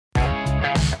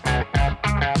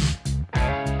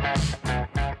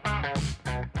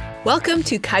Welcome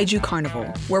to Kaiju Carnival,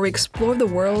 where we explore the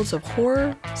worlds of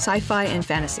horror, sci-fi, and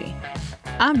fantasy.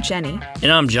 I'm Jenny.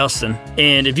 And I'm Justin.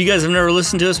 And if you guys have never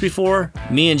listened to us before,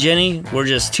 me and Jenny, we're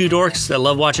just two dorks that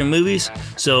love watching movies.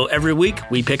 So every week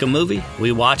we pick a movie,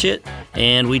 we watch it,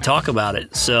 and we talk about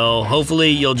it. So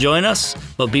hopefully you'll join us,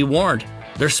 but be warned,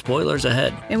 there's spoilers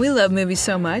ahead. And we love movies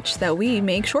so much that we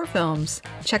make short films.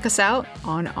 Check us out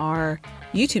on our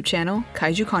YouTube channel,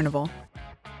 Kaiju Carnival.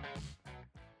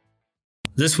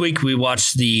 This week we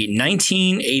watched the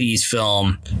 1980s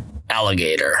film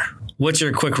Alligator. What's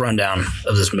your quick rundown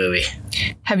of this movie?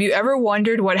 Have you ever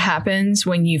wondered what happens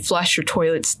when you flush your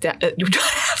toilets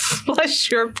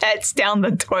flush your pets down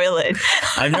the toilet?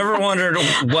 I've never wondered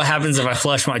what happens if I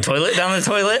flush my toilet down the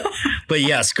toilet. But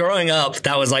yes, growing up,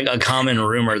 that was like a common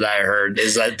rumor that I heard,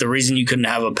 is that the reason you couldn't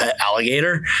have a pet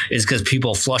alligator is because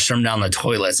people flushed them down the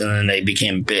toilets and then they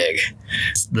became big.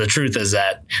 The truth is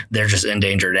that they're just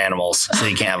endangered animals, so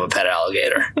you can't have a pet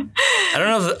alligator.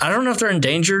 I don't know if they're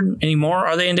endangered anymore.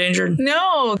 Are they endangered?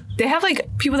 No, they have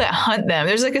like people that hunt them.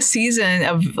 There's like a season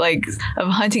of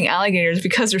hunting alligators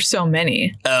because there's so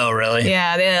many. Oh, really?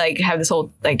 Yeah, they like have this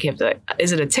whole like you have to.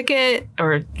 Is it a ticket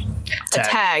or a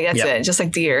tag? That's it. Just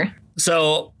like deer.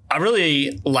 So I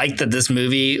really liked that this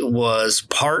movie was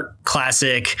part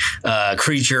classic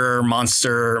creature,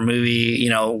 monster movie,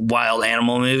 wild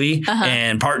animal movie,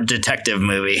 and part detective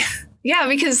movie. Yeah,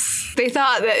 because they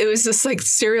thought that it was this like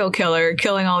serial killer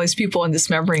killing all these people and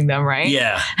dismembering them, right?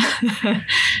 Yeah.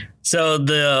 So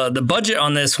the budget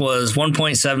on this was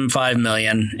 $1.75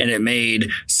 million, and it made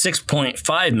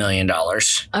 $6.5 million.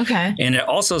 Okay. And it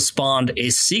also spawned a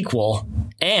sequel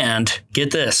and, get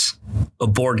this, a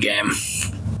board game.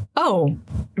 Oh,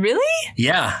 really?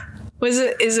 Yeah. Is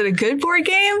it a good board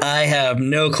game? I have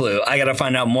no clue. I got to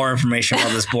find out more information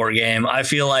about this board game. I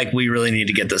feel like we really need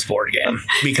to get this board game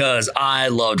because I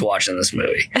loved watching this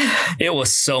movie. It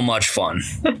was so much fun.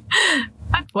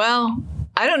 Well,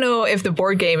 I don't know if the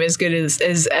board game is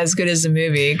as good as the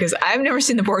movie because I've never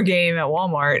seen the board game at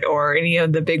Walmart or any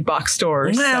of the big box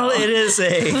stores. Well, so. it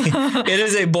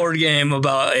is a board game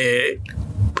about a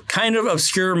kind of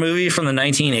obscure movie from the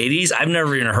 1980s. I've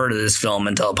never even heard of this film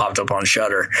until it popped up on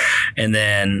Shudder, and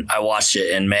then I watched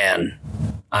it, and man,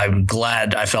 I'm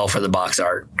glad I fell for the box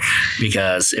art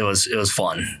because it was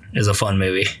fun. It was a fun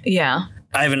movie. Yeah.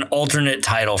 I have an alternate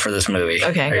title for this movie.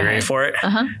 Okay. Are you ready for it?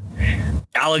 Uh-huh.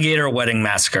 Alligator Wedding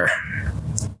Massacre.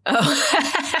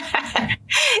 Oh.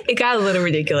 It got a little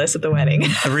ridiculous at the wedding.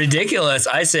 Ridiculous?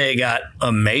 I say it got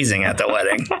amazing at the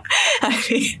wedding.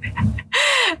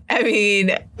 I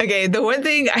mean, okay, the one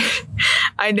thing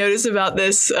I noticed about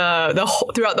this throughout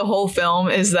the whole film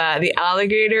is that the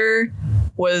alligator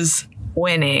was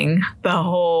winning the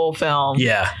whole film.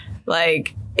 Yeah.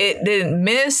 Like, it didn't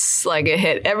miss. Like, it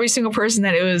hit every single person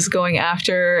that it was going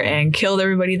after and killed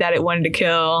everybody that it wanted to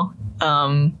kill.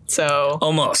 So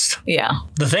almost. Yeah.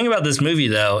 The thing about this movie,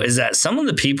 though, is that some of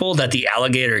the people that the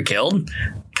alligator killed,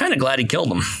 kind of glad he killed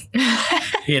them.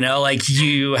 Like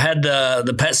you had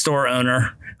the pet store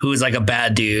owner who was like a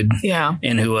bad dude. Yeah.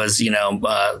 And who was,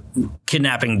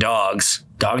 kidnapping dogs.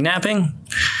 Dog napping?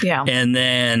 Yeah. And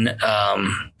then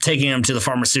taking them to the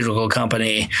pharmaceutical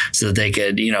company so that they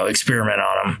could, experiment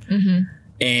on them. Mm-hmm.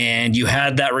 And you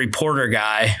had that reporter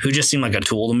guy who just seemed like a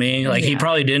tool to me. Like, he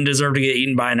probably didn't deserve to get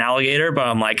eaten by an alligator, but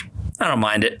I'm like, I don't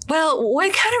mind it. Well,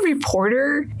 what kind of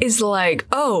reporter is like,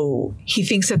 oh, he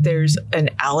thinks that there's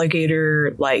an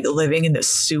alligator like living in the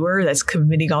sewer that's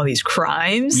committing all these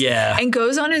crimes? Yeah. And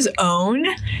goes on his own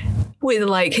with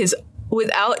like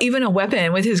without even a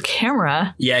weapon, with his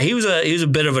camera. Yeah, he was a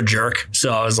bit of a jerk.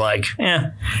 So I was like,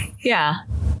 Yeah.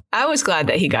 I was glad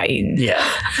that he got eaten. Yeah.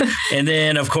 And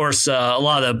then, of course, a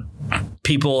lot of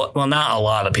people, well, not a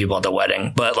lot of people at the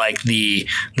wedding, but like the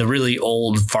really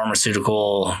old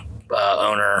pharmaceutical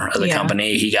owner of the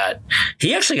company, he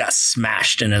actually got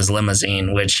smashed in his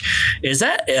limousine, which is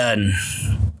that an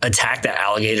attack that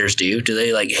alligators do? Do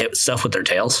they like hit stuff with their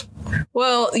tails?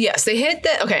 Well, yes, they hit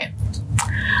that. Okay.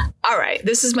 All right.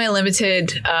 This is my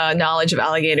limited knowledge of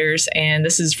alligators, and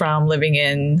this is from living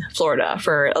in Florida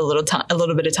for a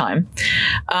little bit of time.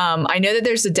 I know that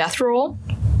there's a death roll.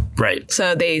 Right.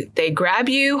 So they grab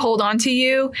you, hold on to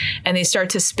you, and they start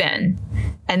to spin,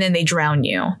 and then they drown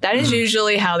you. That is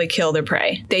usually how they kill their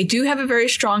prey. They do have a very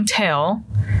strong tail.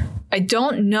 I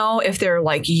don't know if they're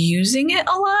like using it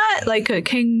a lot, like a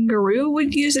kangaroo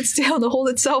would use its tail to hold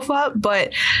itself up.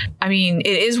 But I mean,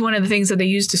 it is one of the things that they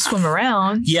use to swim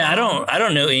around. Yeah, I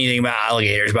don't know anything about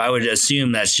alligators, but I would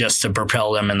assume that's just to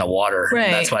propel them in the water. Right.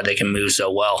 And that's why they can move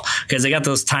so well, because they got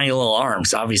those tiny little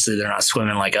arms. Obviously, they're not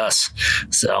swimming like us.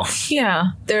 So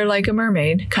yeah, they're like a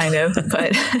mermaid, kind of,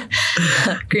 but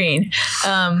green.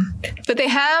 But they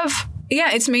have,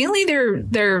 it's mainly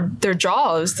their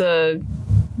jaws, the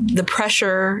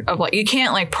pressure of like, you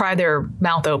can't like pry their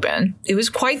mouth open. It was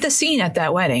quite the scene at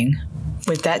that wedding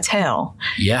with that tail.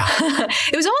 Yeah.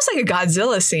 It was almost like a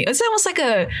Godzilla scene. It's almost like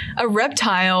a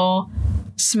reptile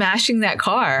smashing that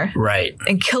car. Right.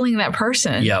 And killing that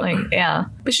person. Yep. Like, yeah.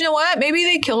 But you know what? Maybe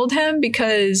they killed him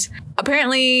because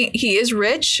apparently he is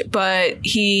rich, but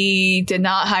he did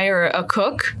not hire a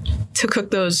cook to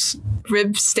cook those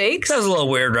rib steaks. That was a little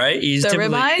weird, right? You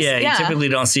ribeyes? Yeah, you typically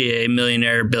don't see a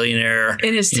millionaire, billionaire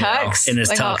in his tux. In his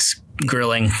tux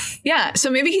grilling. Yeah, so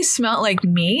maybe he smelled like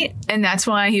meat, and that's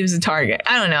why he was a target.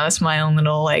 I don't know. That's my own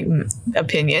little like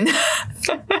opinion.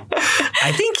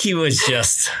 I think he was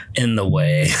just in the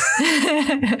way.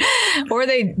 Or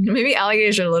maybe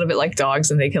alligators are a little bit like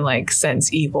dogs, and they can like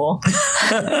sense evil.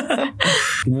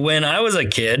 When I was a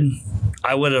kid,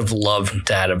 I would have loved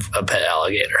to have a pet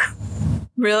alligator.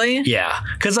 Really? Yeah.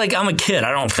 Because, like, I'm a kid.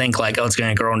 I don't think, like, it's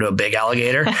going to grow into a big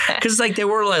alligator. Because, like, they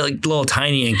were, like, little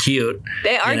tiny and cute.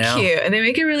 They are cute. And they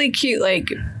make a really cute,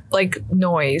 like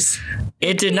noise.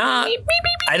 It did not.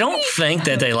 I don't think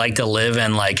that they like to live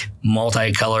in, like,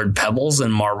 multicolored pebbles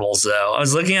and marbles, though. I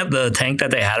was looking at the tank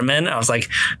that they had them in. I was like,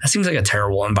 that seems like a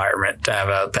terrible environment to have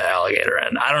a pet alligator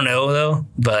in. I don't know, though.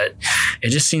 But it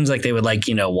just seems like they would like,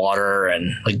 water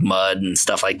and, like, mud and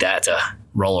stuff like that to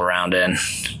roll around in.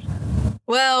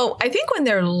 Well, I think when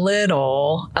they're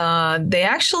little, they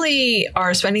actually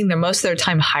are spending most of their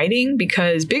time hiding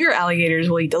because bigger alligators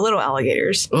will eat the little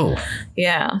alligators. Oh.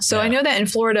 Yeah. So I know that in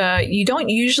Florida, you don't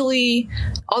usually,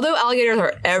 although alligators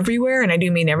are everywhere, and I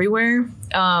do mean everywhere,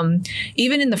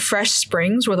 even in the fresh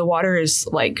springs where the water is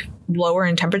like lower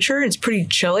in temperature, it's pretty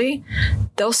chilly,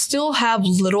 they'll still have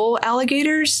little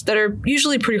alligators that are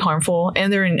usually pretty harmful,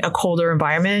 and they're in a colder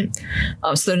environment,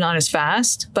 so they're not as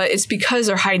fast. But it's because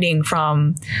they're hiding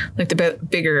from like the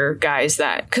bigger guys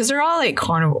because they're all like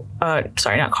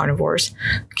not carnivores,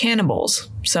 cannibals.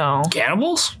 So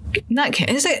cannibals? Not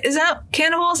is that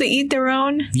cannibals? They eat their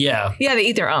own? Yeah. Yeah, they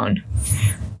eat their own.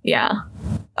 Yeah.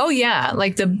 Oh yeah,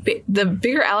 like the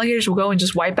bigger alligators will go and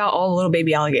just wipe out all the little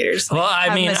baby alligators. Well,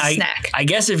 I mean, I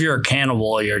guess if you're a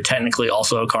cannibal, you're technically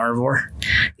also a carnivore.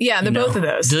 Yeah, they're both of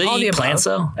those. Do they eat plants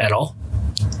though at all?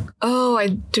 Oh, I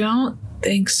don't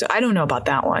think so. I don't know about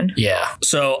that one. Yeah.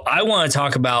 So I want to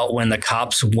talk about when the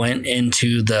cops went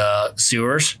into the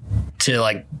sewers to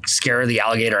like scare the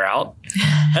alligator out.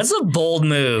 That's a bold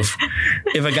move.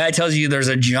 If a guy tells you there's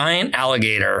a giant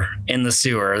alligator in the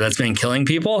sewer that's been killing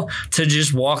people, to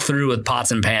just walk through with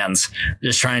pots and pans,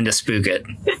 just trying to spook it.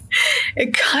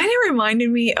 It kind of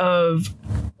reminded me of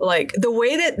like the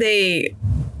way that they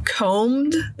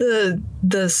combed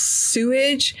the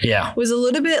sewage. Yeah. Was a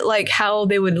little bit like how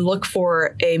they would look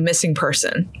for a missing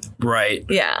person. Right.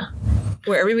 Yeah.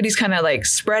 Where everybody's kind of like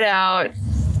spread out.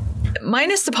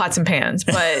 Minus the pots and pans,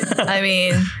 but I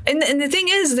mean, and the thing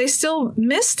is, they still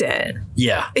missed it.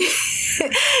 Yeah.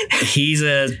 He's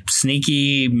a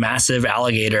sneaky, massive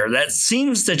alligator that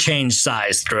seems to change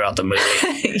size throughout the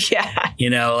movie.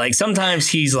 Yeah. Like sometimes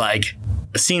he's like,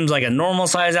 seems like a normal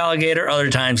size alligator. Other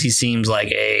times he seems like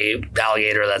a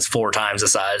alligator that's 4 times the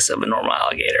size of a normal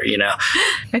alligator,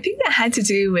 I think that had to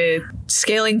do with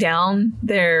scaling down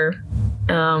their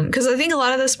because I think a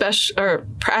lot of the special or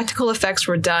practical effects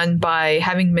were done by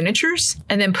having miniatures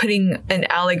and then putting an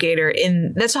alligator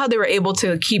in. That's how they were able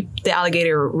to keep the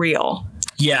alligator real.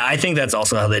 Yeah, I think that's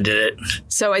also how they did it.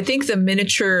 So I think the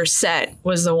miniature set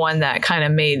was the one that kind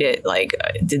of made it like,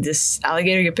 did this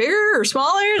alligator get bigger or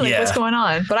smaller? Like, what's going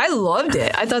on? But I loved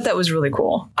it. I thought that was really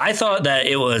cool. I thought that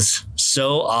it was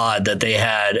so odd that they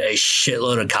had a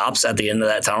shitload of cops at the end of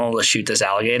that tunnel to shoot this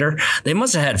alligator. They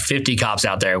must have had 50 cops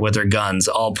out there with their guns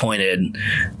all pointed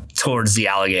towards the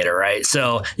alligator, right?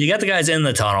 So you got the guys in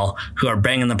the tunnel who are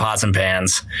banging the pots and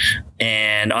pans,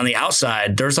 and on the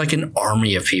outside there's like an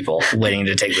army of people waiting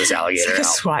to take this alligator out.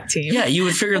 SWAT team. Yeah, you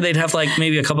would figure they'd have like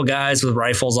maybe a couple guys with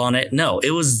rifles on it. No,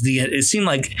 it seemed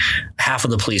like half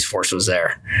of the police force was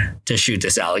there to shoot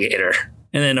this alligator.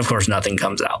 And then, of course, nothing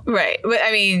comes out. Right. But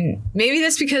I mean, maybe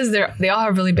that's because they all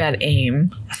have really bad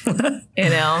aim.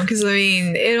 Because I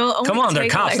mean, it'll only come on, they're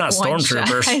cops, like not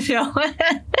stormtroopers. I know.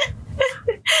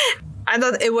 I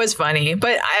thought it was funny,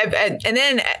 but and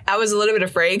then I was a little bit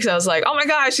afraid because I was like, oh my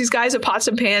gosh, these guys with pots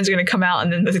and pans are going to come out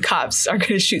and then the cops are going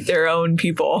to shoot their own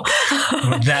people.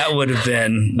 That would have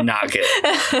been not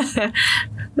good.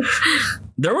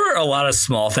 There were a lot of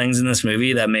small things in this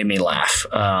movie that made me laugh.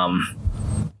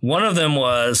 One of them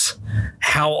was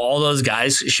how all those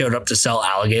guys showed up to sell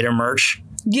alligator merch.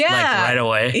 Yeah. Like right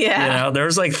away. Yeah. You know, there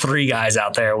was like 3 guys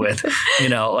out there with, you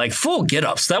know, like full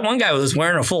get-ups. That one guy was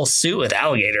wearing a full suit with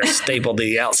alligators stapled to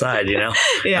the outside, you know,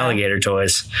 alligator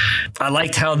toys. I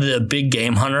liked how the big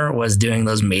game hunter was doing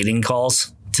those mating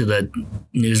calls to the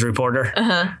news reporter.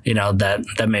 You know,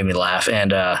 that made me laugh.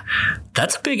 And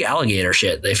that's a big alligator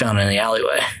shit they found in the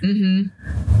alleyway.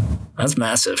 That's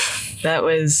massive. That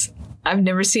was... I've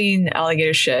never seen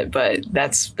alligator shit, but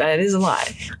that is a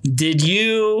lot. Did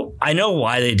you... I know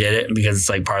why they did it, because it's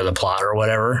like part of the plot or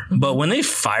whatever. But when they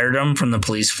fired him from the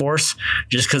police force,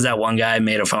 just because that one guy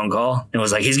made a phone call and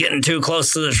was like, he's getting too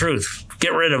close to the truth,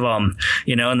 get rid of him,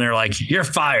 you know, and they're like, you're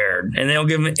fired. And they don't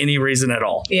give him any reason at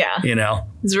all. Yeah. You know?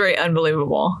 It's very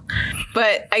unbelievable.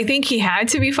 But I think he had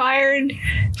to be fired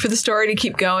for the story to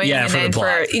keep going. Yeah, and for then the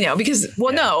plot. for, you know, because,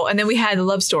 well, no. And then we had the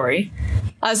love story.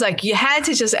 I was like, you had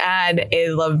to just add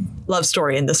a love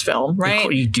story in this film, right?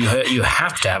 You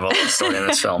have to have a love story in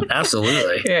this film.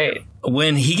 Absolutely. Right.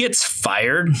 When he gets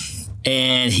fired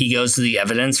and he goes to the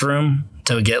evidence room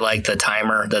to get like the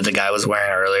timer that the guy was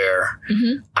wearing earlier,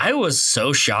 I was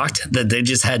so shocked that they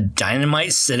just had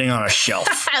dynamite sitting on a shelf.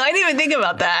 I didn't even think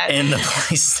about that. In the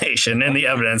police station, in the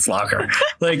evidence locker.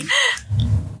 Like...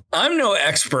 I'm no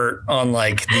expert on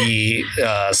like the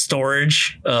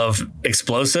storage of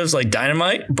explosives like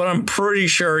dynamite, but I'm pretty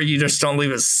sure you just don't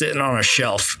leave it sitting on a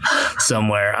shelf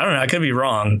somewhere. I don't know. I could be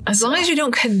wrong. As long as you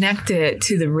don't connect it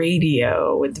to the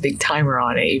radio with the big timer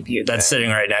on it. That's sitting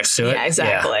right next to it. Yeah,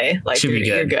 exactly. Yeah. Like should be good.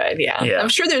 You're good. Yeah. I'm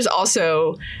sure there's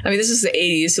also, I mean, this is the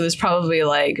 80s, so there's probably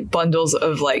like bundles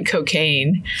of like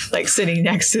cocaine like sitting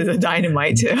next to the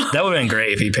dynamite too. That would have been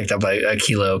great if he picked up a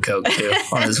kilo of coke too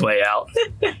on his way out.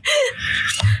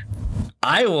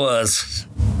 I was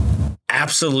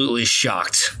absolutely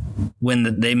shocked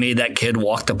when they made that kid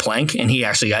walk the plank and he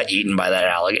actually got eaten by that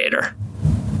alligator.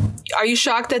 Are you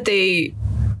shocked that they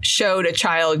showed a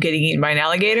child getting eaten by an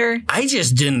alligator? I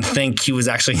just didn't think he was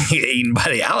actually getting eaten by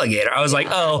the alligator. I was like,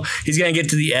 oh, he's going to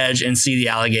get to the edge and see the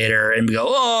alligator and go,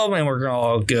 oh, man, we're going to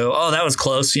all go, oh, that was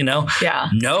close, you know? Yeah.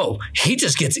 No, he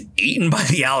just gets eaten by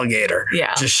the alligator.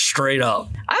 Yeah. Just straight up.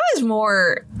 I was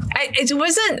more, it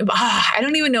wasn't, I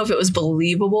don't even know if it was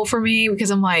believable for me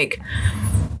because I'm like,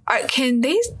 can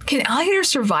alligators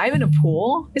survive in a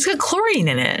pool? It's got chlorine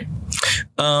in it.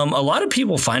 A lot of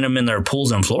people find them in their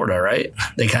pools in Florida, right?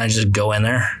 They kind of just go in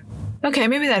there. Okay,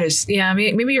 maybe that is, yeah,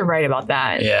 maybe you're right about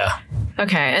that. Yeah.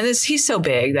 Okay, and he's so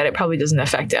big that it probably doesn't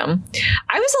affect him.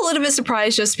 I was a little bit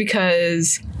surprised just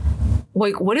because,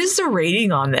 like, what is the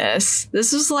rating on this?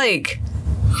 This is like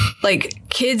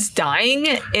kids dying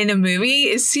in a movie.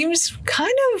 It seems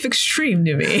kind of extreme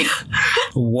to me.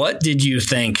 What did you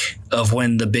think of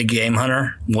when the big game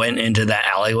hunter went into that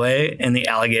alleyway and the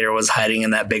alligator was hiding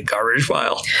in that big garbage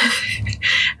pile?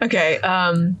 Okay,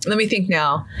 let me think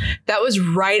now. That was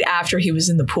right after he was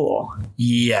in the pool.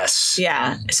 Yes.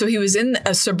 Yeah. So he was in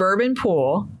a suburban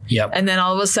pool. Yep. And then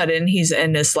all of a sudden he's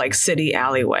in this like city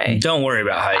alleyway. Don't worry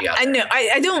about how he got there.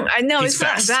 I know. He's it's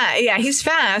fast. not that. Yeah, he's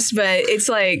fast, but it's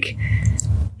like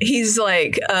he's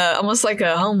like almost like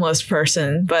a homeless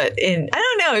person. But I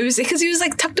don't know. It was because he was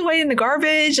like tucked away in the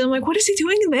garbage. And I'm like, what is he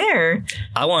doing in there?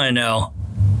 I want to know,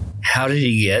 how did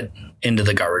he get into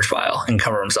the garbage pile and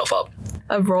cover himself up?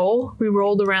 We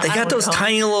rolled around. They got those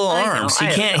tiny little arms. He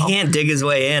can't dig his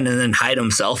way in and then hide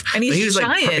himself. And he was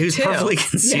giant, like, he was perfectly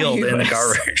concealed in the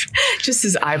garbage. Just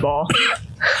his eyeball.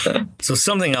 So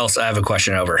something else I have a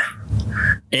question over.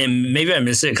 And maybe I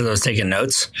missed it because I was taking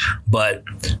notes, but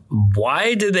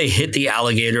why did they hit the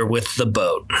alligator with the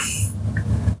boat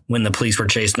when the police were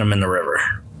chasing him in the river?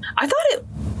 I thought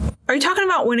are you talking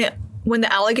about when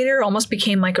the alligator almost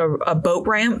became like a boat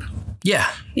ramp?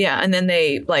 Yeah. Yeah. And then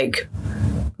they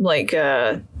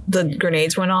the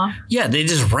grenades went off. Yeah. They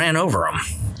just ran over him.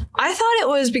 I thought it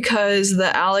was because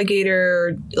the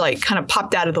alligator like kind of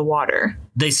popped out of the water.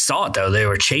 They saw it though. They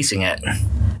were chasing it.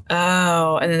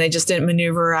 Oh, and then they just didn't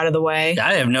maneuver out of the way.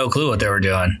 I have no clue what they were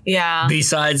doing. Yeah.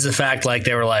 Besides the fact, like,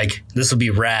 they were like, this would be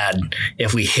rad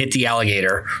if we hit the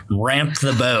alligator, ramped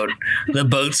the boat. The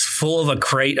boat's full of a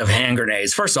crate of hand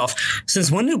grenades. First off,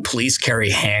 since when do police carry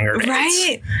hand grenades?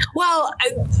 Right. Well,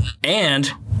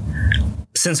 and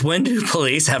since when do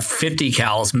police have 50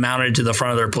 cals mounted to the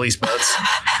front of their police boats?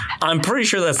 I'm pretty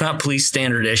sure that's not police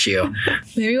standard issue.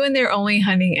 Maybe when they're only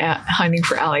hunting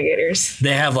for alligators.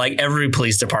 They have like every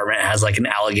police department has like an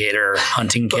alligator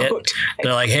hunting kit.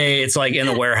 They're like, hey, it's like in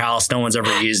the warehouse. No one's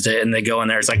ever used it. And they go in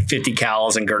there. It's like 50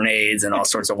 cals and grenades and all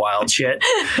sorts of wild shit.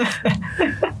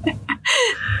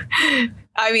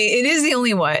 I mean, it is the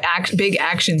only big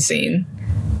action scene.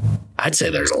 I'd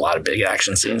say there's a lot of big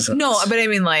action scenes. No, but I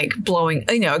mean like blowing,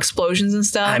 explosions and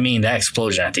stuff. I mean, that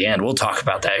explosion at the end. We'll talk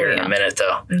about that here in a minute,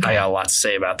 though. Okay. I got a lot to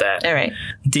say about that. All right.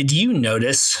 Did you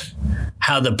notice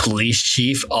how the police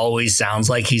chief always sounds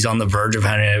like he's on the verge of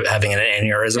having an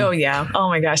aneurysm? Oh, yeah. Oh,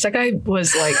 my gosh. That guy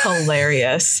was like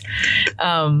hilarious.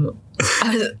 I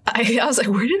was like,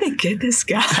 where did they get this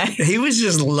guy? He was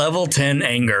just level 10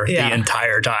 anger the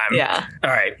entire time. Yeah.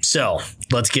 All right. So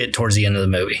let's get towards the end of the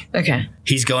movie. Okay.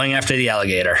 He's going after the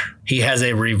alligator. He has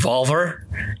a revolver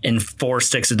and 4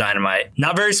 sticks of dynamite.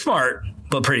 Not very smart,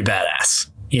 but pretty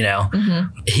badass.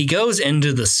 He goes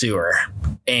into the sewer,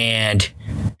 and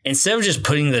instead of just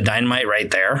putting the dynamite right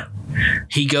there,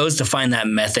 he goes to find that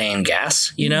methane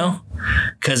gas,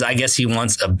 because I guess he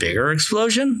wants a bigger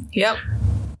explosion. Yep.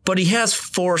 But he has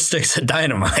 4 sticks of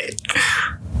dynamite.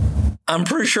 I'm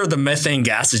pretty sure the methane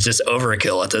gas is just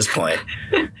overkill at this point,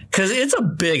 because it's a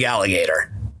big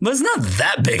alligator. But it's not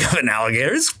that big of an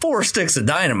alligator. It's 4 sticks of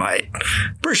dynamite.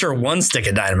 Pretty sure 1 stick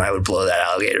of dynamite would blow that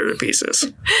alligator to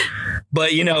pieces.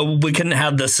 But, we couldn't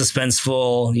have the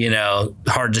suspenseful,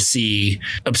 hard to see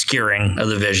obscuring of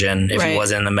the vision if he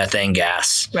wasn't in the methane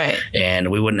gas. Right. And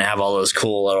we wouldn't have all those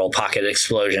cool little pocket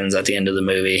explosions at the end of the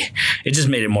movie. It just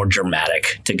made it more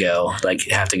dramatic to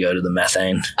have to go to the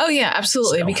methane. Oh, yeah,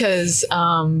 absolutely. So. Because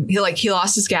he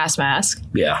lost his gas mask.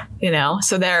 Yeah.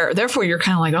 So therefore you're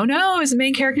kind of like, oh, no, is the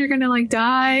main character going to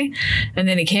die? And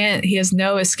then he has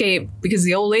no escape because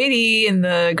the old lady in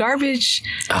the garbage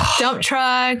dump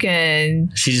truck,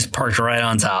 and she just parked right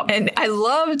on top. And I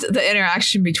loved the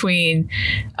interaction between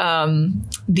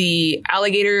the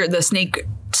alligator, the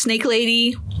snake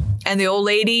lady, and the old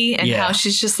lady, and how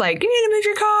she's just like, you need to move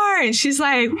your car, and she's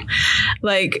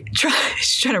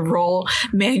she's trying to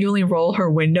manually roll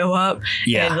her window up,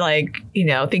 and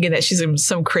thinking that she's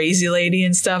some crazy lady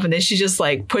and stuff, and then she just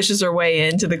pushes her way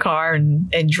into the car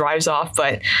and drives off.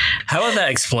 But how about that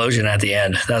explosion at the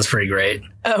end? That was pretty great.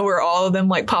 Where all of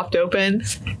them popped open.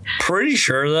 Pretty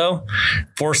sure though,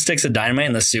 4 sticks of dynamite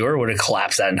in the sewer would have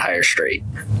collapsed that entire street.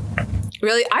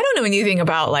 Really, I don't know anything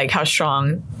about how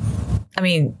strong. I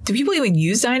mean, do people even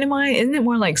use dynamite? Isn't it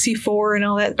more like C4 and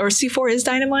all that? Or C4 is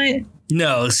dynamite?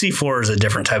 No, C4 is a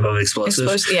different type of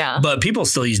explosive. Yeah. But people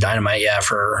still use dynamite,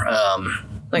 for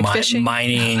fishing?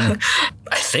 Mining.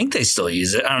 I think they still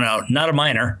use it. I don't know. Not a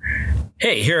miner.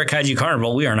 Hey, here at Kaiju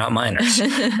Carnival, we are not miners.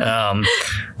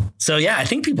 So, yeah, I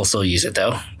think people still use it,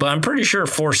 though. But I'm pretty sure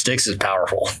 4 sticks is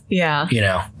powerful. Yeah.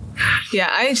 Yeah,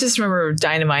 I just remember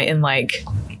dynamite in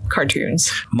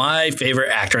cartoons. My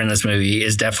favorite actor in this movie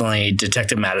is definitely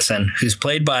Detective Madison, who's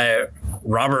played by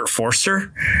Robert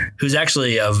Forster, who's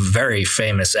actually a very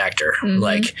famous actor.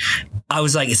 Mm-hmm. I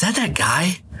was like, is that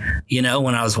guy? When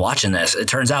I was watching this, it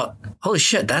turns out, holy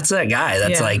shit, that's that guy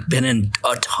that's been in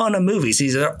a ton of movies.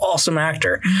 He's an awesome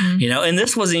actor, and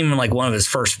this wasn't even one of his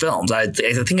first films. I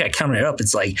think I counted it up.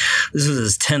 It's this was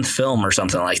his 10th film or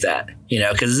something like that,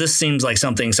 because this seems like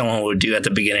something someone would do at the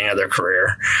beginning of their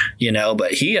career,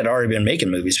 but he had already been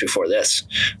making movies before this.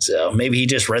 So maybe he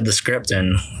just read the script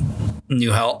and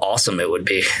knew how awesome it would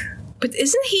be. But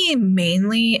isn't he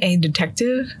mainly a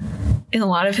detective in a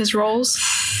lot of his roles?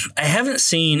 I haven't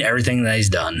seen everything that he's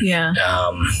done. Yeah.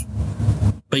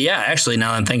 But yeah, actually,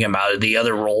 now that I'm thinking about it, the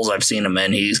other roles I've seen him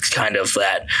in, he's kind of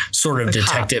that sort of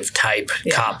detective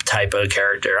cop type of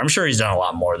character. I'm sure he's done a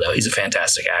lot more, though. He's a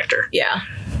fantastic actor. Yeah.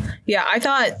 Yeah, I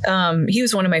thought he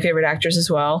was one of my favorite actors as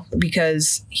well,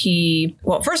 because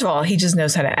first of all, he just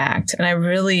knows how to act. And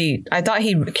I thought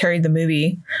he carried the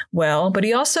movie well, but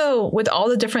he also, with all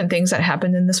the different things that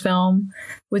happened in this film,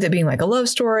 with it being a love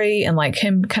story and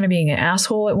him kind of being an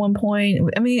asshole at one point.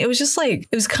 I mean, it was just I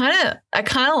kind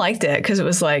of liked it, because it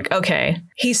was okay,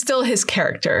 he's still his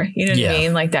character. You know what I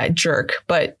mean? That jerk,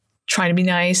 but trying to be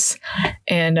nice.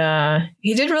 And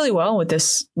he did really well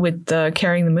with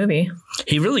carrying the movie.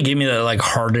 He really gave me that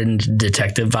hardened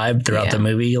detective vibe throughout the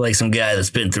movie, some guy that's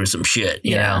been through some shit,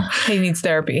 you know? He needs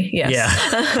therapy. Yes.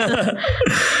 Yeah.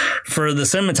 For the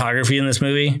cinematography in this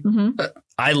movie,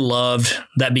 I loved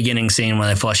that beginning scene when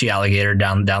they flush the alligator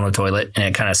down the toilet, and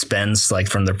it kind of spins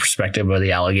from the perspective of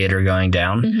the alligator going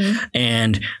down. Mm-hmm.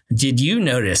 And did you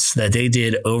notice that they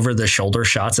did over the shoulder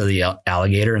shots of the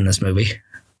alligator in this movie?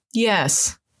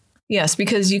 Yes,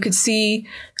 because you could see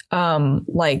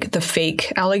like the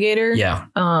fake alligator. Yeah.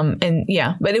 And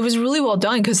yeah, but it was really well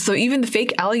done because even the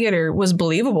fake alligator was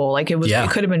believable. Like it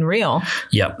could have been real.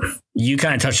 Yep. You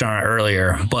kind of touched on it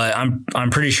earlier, but I'm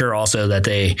pretty sure also that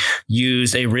they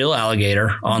used a real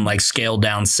alligator on like scaled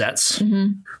down sets.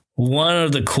 Mm-hmm. One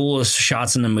of the coolest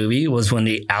shots in the movie was when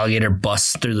the alligator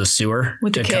busts through the sewer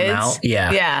with to the come kids. out.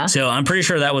 Yeah. Yeah. So I'm pretty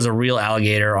sure that was a real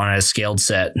alligator on a scaled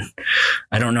set.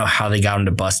 I don't know how they got him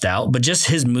to bust out, but just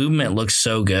his movement looks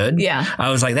so good. Yeah.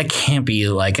 I was like, that can't be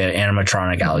like an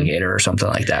animatronic alligator or something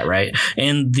like that, right?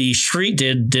 And the street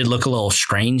did look a little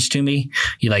strange to me.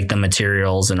 You like the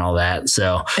materials and all that.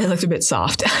 So it looked a bit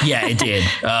soft. Yeah, it did.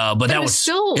 But that was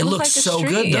still it looked like so street.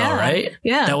 good though, Yeah. right?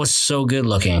 Yeah. That was so good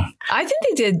looking. I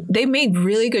think they made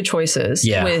really good choices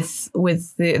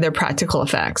with their practical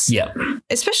effects. Yeah.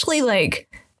 Especially like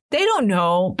they don't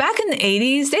know back in the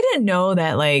 80s, they didn't know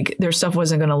that like their stuff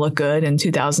wasn't going to look good in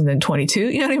 2022.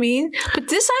 You know what I mean? But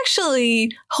this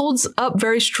actually holds up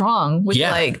very strong with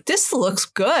like, this looks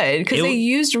good because they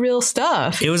used real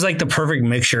stuff. It was like the perfect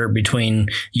mixture between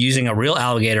using a real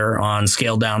alligator on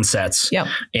scaled down sets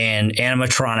and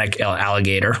animatronic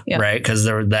alligator, right? Because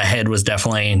the head was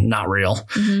definitely not real.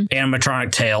 Mm-hmm.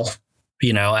 Animatronic tail.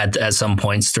 You know, at some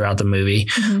points throughout the movie,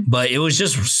 but it was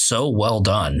just so well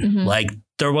done. Like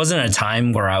there wasn't a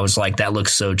time where I was like, that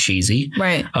looks so cheesy.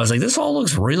 Right. I was like, this all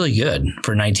looks really good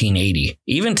for 1980.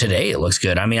 Even today, it looks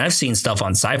good. I mean, I've seen stuff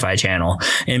on Sci-Fi Channel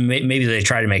and maybe they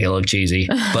try to make it look cheesy,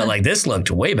 but like this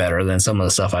looked way better than some of the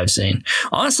stuff I've seen.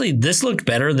 Honestly, this looked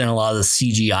better than a lot of the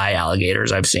CGI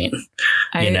alligators I've seen.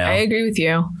 I agree with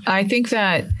you. I think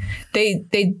that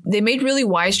they made really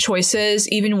wise choices,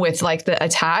 even with like the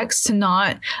attacks, to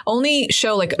not only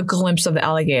show like a glimpse of the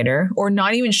alligator or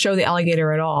not even show the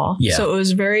alligator at all. Yeah. So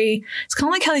it's kind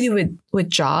of like how they do with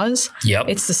Jaws. Yep.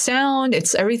 It's the sound,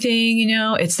 it's everything, you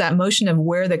know, it's that motion of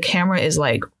where the camera is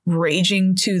like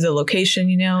raging to the location,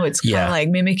 you know, it's kind of like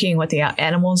mimicking what the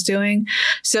animal's doing.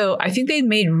 So I think they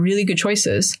made really good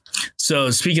choices. So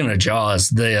speaking of Jaws,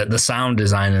 the sound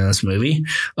design in this movie,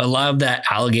 a lot of that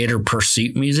alligator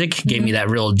pursuit music gave me that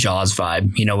real Jaws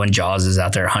vibe, you know, when Jaws is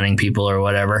out there hunting people or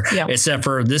whatever, except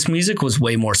for this music was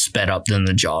way more sped up than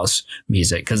the Jaws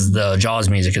music because the Jaws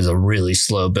music is a really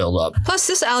slow build up. Plus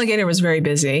this alligator was very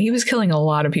busy. He was killing a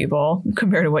lot of people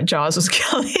compared to what Jaws was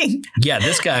killing. Yeah,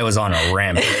 this guy was on a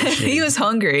rampage. He was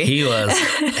hungry. He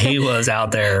was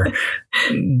out there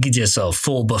just a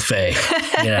full buffet,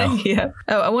 you know? Yeah.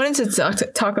 Oh, I wanted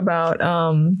to talk about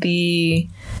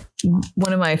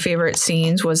one of my favorite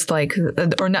scenes was like,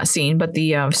 or not scene, but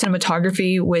the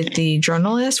cinematography with the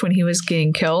journalist when he was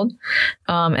getting killed,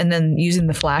 and then using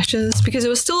the flashes because it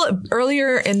was still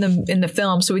earlier in the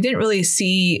film, so we didn't really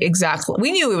see exactly.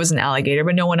 We knew it was an alligator,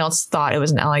 but no one else thought it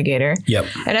was an alligator. Yep.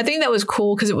 And I think that was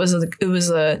cool because it was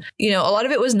a you know, a lot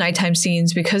of it was nighttime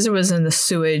scenes because it was in the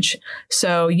sewage.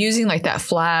 So using like that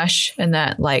flash and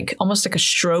that like almost like a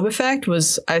strobe effect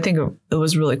I think it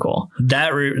was really cool.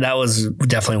 That was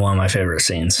definitely one of my favorite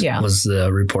scenes. Yeah. Was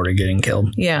the reporter getting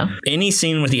killed. Yeah. Any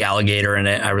scene with the alligator in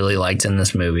it, I really liked in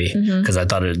this movie because I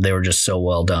thought they were just so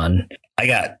well done. I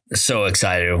got so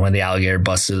excited when the alligator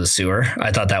busted the sewer.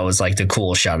 I thought that was like the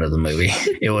coolest shot of the movie.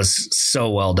 It was so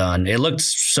well done. It looked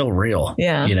so real.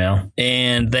 Yeah. You know,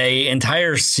 and the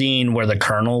entire scene where the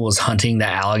colonel was hunting the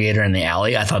alligator in the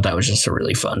alley, I thought that was just a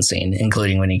really fun scene,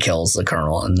 including when he kills the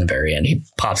colonel in the very end. He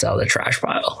pops out of the trash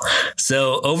pile.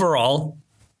 So overall,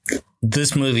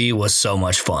 this movie was so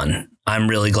much fun. I'm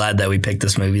really glad that we picked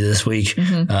this movie this week.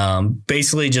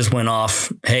 Basically just went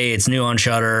off, hey, it's new on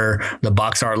Shudder. The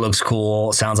box art looks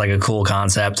cool. Sounds like a cool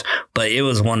concept. But it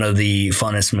was one of the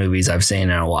funnest movies I've seen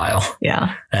in a while.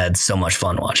 Yeah. I had so much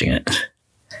fun watching it.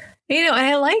 You know, and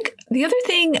I like the other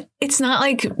thing, it's not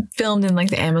like filmed in like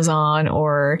the Amazon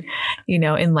or, you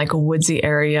know, in like a woodsy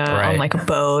area on like a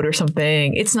boat or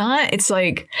something. It's not, it's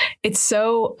like, it's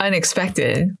so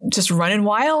unexpected, just running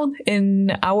wild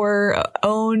in our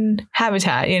own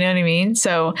habitat. You know what I mean?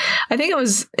 So I think it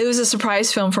was a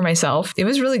surprise film for myself. It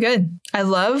was really good. I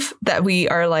love that we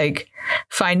are like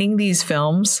finding these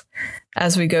films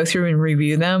as we go through and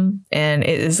review them. And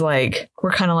it is like,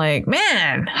 we're kind of like,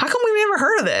 man, how come we've never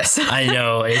heard of this? I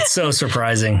know. It's so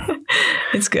surprising.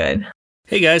 It's good.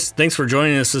 Hey guys, thanks for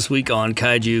joining us this week on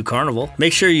Kaiju Carnival.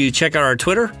 Make sure you check out our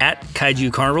Twitter at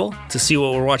Kaiju Carnival to see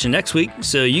what we're watching next week,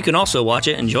 so you can also watch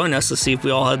it and join us to see if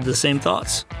we all had the same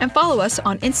thoughts. And follow us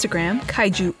on Instagram,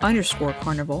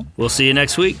 Kaiju_Carnival. We'll see you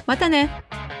next week. Mata ne!